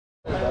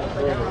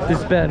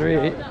This battery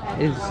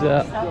is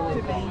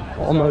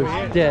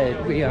almost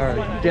dead. We are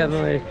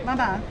definitely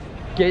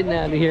getting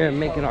out of here and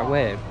making our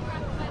way.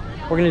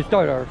 We're gonna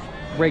start our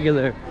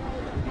regular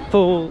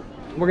full,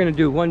 we're gonna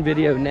do one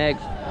video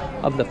next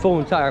of the full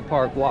entire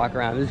park walk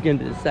around. This is gonna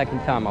be the second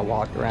time I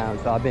walked around,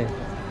 so I've been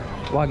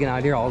walking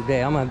out here all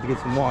day. I'm gonna have to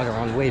get some water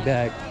on the way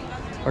back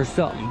or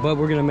something, but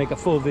we're gonna make a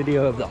full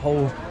video of the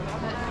whole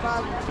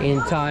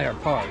entire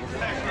park,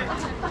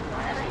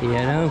 you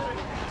know.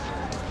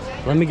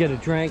 Let me get a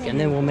drink and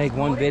then we'll make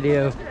one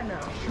video,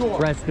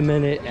 rest a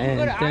minute,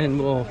 and then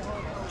we'll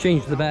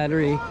change the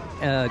battery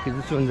because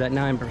this one's at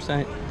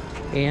 9%,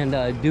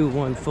 and do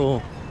one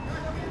full,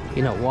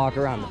 you know, walk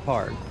around the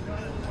park,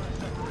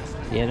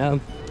 you know.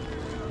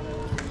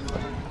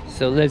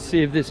 So let's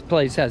see if this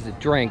place has a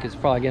drink. It's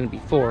probably going to be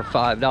 $4 or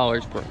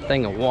 $5 for a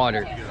thing of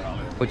water,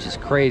 which is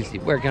crazy.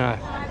 We're gonna,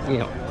 you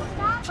know,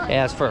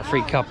 ask for a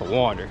free cup of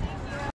water.